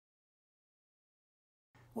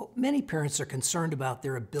Well, many parents are concerned about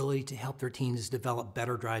their ability to help their teens develop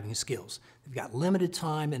better driving skills. They've got limited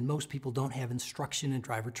time and most people don't have instruction in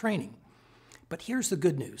driver training. But here's the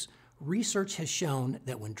good news. Research has shown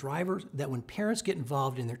that when parents get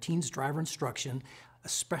involved in their teens' driver instruction,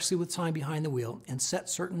 especially with time behind the wheel, and set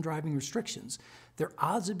certain driving restrictions, their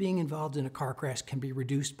odds of being involved in a car crash can be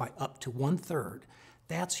reduced by up to 1/3.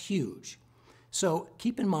 That's huge. So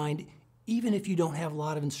keep in mind, even if you don't have a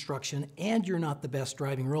lot of instruction and you're not the best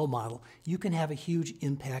driving role model, you can have a huge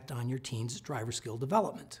impact on your teens' driver skill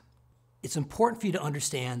development. It's important for you to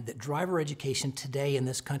understand that driver education today in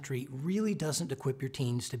this country really doesn't equip your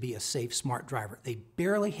teens to be a safe, smart driver. They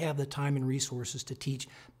barely have the time and resources to teach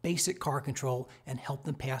basic car control and help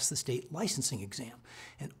them pass the state licensing exam.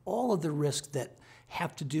 And all of the risks that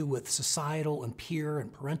have to do with societal and peer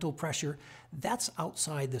and parental pressure, that's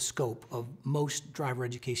outside the scope of most driver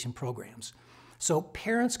education programs. So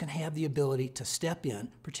parents can have the ability to step in,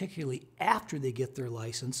 particularly after they get their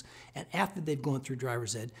license and after they've gone through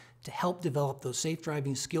driver's ed, to help develop those safe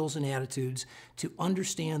driving skills and attitudes, to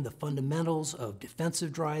understand the fundamentals of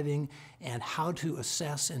defensive driving and how to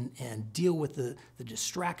assess and deal with the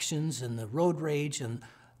distractions and the road rage and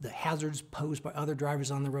the hazards posed by other drivers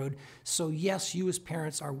on the road. So yes, you as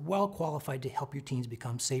parents are well qualified to help your teens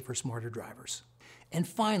become safer, smarter drivers. And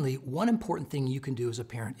finally, one important thing you can do as a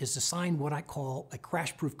parent is to sign what I call a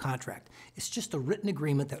crash-proof contract. It's just a written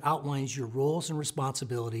agreement that outlines your roles and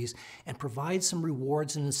responsibilities and provides some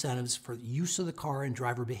rewards and incentives for the use of the car and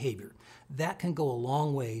driver behavior. That can go a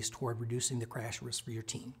long ways toward reducing the crash risk for your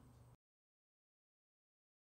teen.